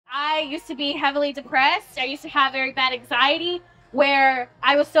used to be heavily depressed. I used to have very bad anxiety where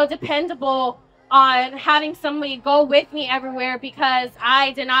I was so dependable on having somebody go with me everywhere because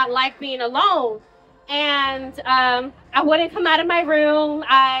I did not like being alone. And I wouldn't come out of my room.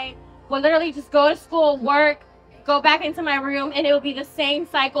 I would literally just go to school, work, go back into my room, and it would be the same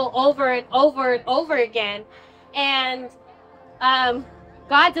cycle over and over and over again. And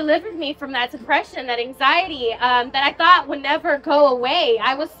God delivered me from that depression, that anxiety that I thought would never go away.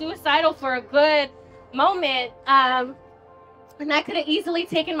 I was suicidal for a good moment, and I could have easily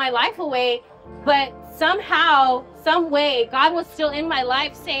taken my life away. But somehow, some way, God was still in my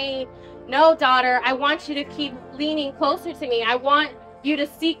life saying, no, daughter, I want you to keep leaning closer to me. I want you to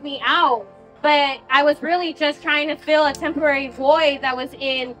seek me out. But I was really just trying to fill a temporary void that was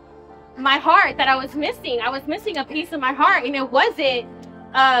in my heart that I was missing. I was missing a piece of my heart, and it wasn't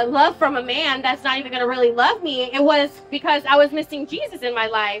love from a man that's not even going to really love me. It was because I was missing Jesus in my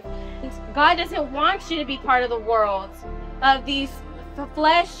life. God doesn't want you to be part of the world of these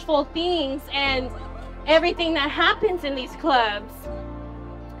fleshful things and everything that happens in these clubs.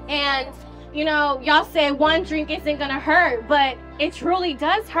 And you know, y'all say one drink isn't gonna hurt, but it truly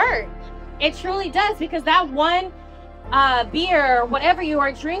does hurt. It truly does, because that one beer, whatever you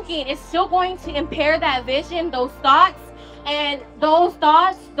are drinking, is still going to impair that vision, those thoughts, and those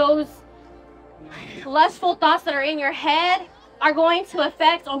thoughts, those lustful thoughts that are in your head are going to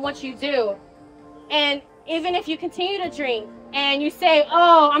affect on what you do. And even if you continue to drink and you say,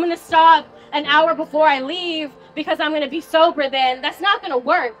 oh, I'm gonna stop an hour before I leave because I'm going to be sober, then that's not going to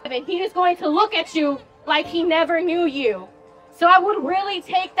work. I mean, he is going to look at you like he never knew you. So I would really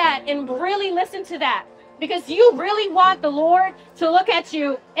take that and really listen to that, because you really want the Lord to look at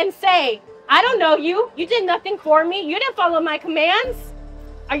you and say, I don't know you. You did nothing for me. You didn't follow my commands.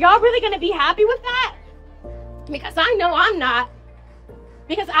 Are y'all really going to be happy with that? Because I know I'm not.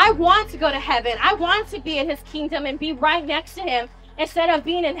 Because I want to go to heaven. I want to be in his kingdom and be right next to him instead of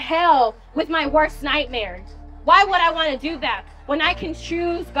being in hell with my worst nightmares. Why would I want to do that when I can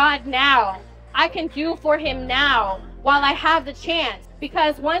choose God now? I can do for him now while I have the chance.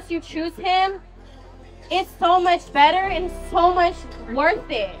 Because once you choose him, it's so much better and so much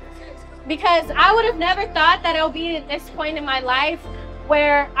worth it. Because I would have never thought that it'll be at this point in my life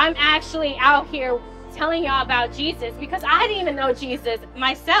where I'm actually out here telling y'all about Jesus, because I didn't even know Jesus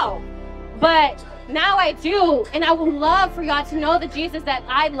myself. But now I do, and I would love for y'all to know the Jesus that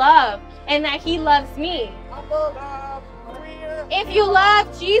I love and that he loves me. If you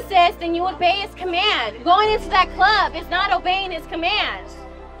love Jesus, then you obey his command. Going into that club is not obeying his command.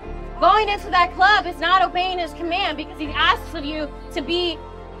 Going into that club is not obeying his command, because he asks of you to be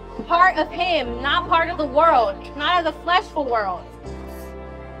part of him, not part of the world, not of the fleshful world.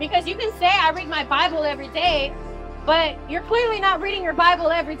 Because you can say, I read my Bible every day, but you're clearly not reading your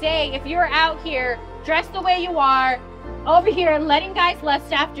Bible every day if you're out here dressed the way you are, over here letting guys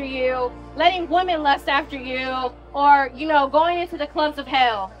lust after you, letting women lust after you, or, you know, going into the clubs of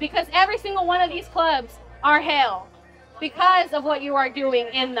hell. Because every single one of these clubs are hell because of what you are doing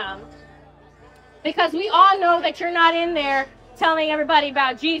in them. Because we all know that you're not in there telling everybody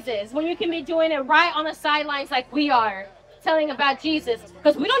about Jesus when you can be doing it right on the sidelines like we are, telling about Jesus.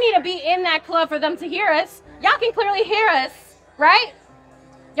 Because we don't need to be in that club for them to hear us. Y'all can clearly hear us, right?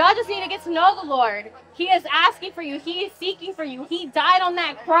 Y'all just need to get to know the Lord. He is asking for you. He is seeking for you. He died on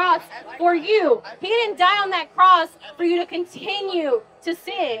that cross for you. He didn't die on that cross for you to continue to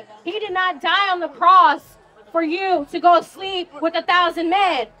sin. He did not die on the cross for you to go sleep with 1,000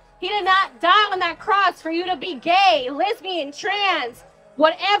 men. He did not die on that cross for you to be gay, lesbian, trans,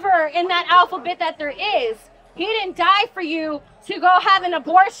 whatever in that alphabet that there is. He didn't die for you to go have an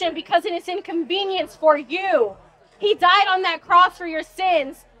abortion because it is inconvenience for you. He died on that cross for your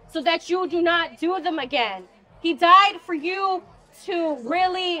sins so that you do not do them again. He died for you to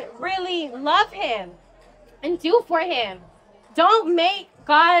really, really love him and do for him. Don't make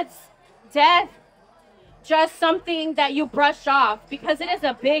God's death just something that you brush off, because it is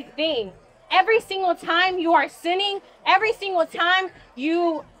a big thing. Every single time you are sinning, every single time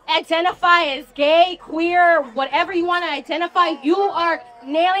you identify as gay, queer, whatever you want to identify, you are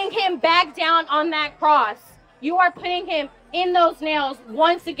nailing him back down on that cross. You are putting him in those nails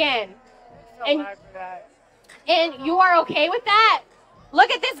once again. And you are okay with that?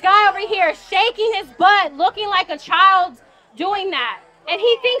 Look at this guy over here shaking his butt, looking like a child doing that. And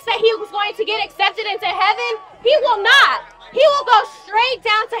he thinks that he was going to get accepted into heaven. He will not. He will go straight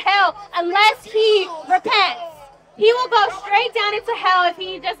down to hell unless he repents. He will go straight down into hell if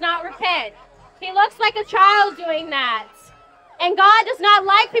he does not repent. He looks like a child doing that. And God does not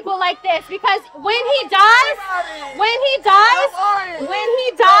like people like this, because when he dies,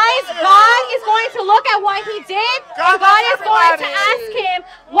 going to look at what he did, and God is going to ask him,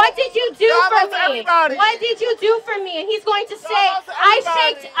 what did you do for me? What did you do for me? And he's going to say,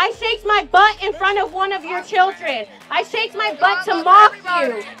 I shaked my butt in front of one of your children. I shaked my butt to mock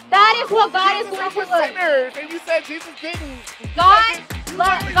you. That is what God is going to look. And you said Jesus didn't.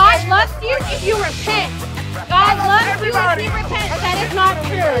 God loves you if you repent. God loves you if you repent. That is not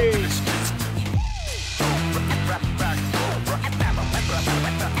true.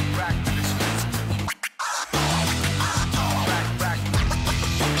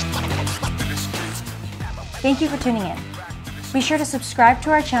 Thank you for tuning in. Be sure to subscribe to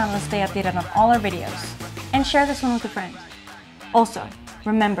our channel to stay updated on all our videos, and share this one with a friend. Also,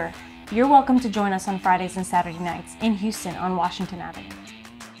 remember, you're welcome to join us on Fridays and Saturday nights in Houston on Washington Avenue.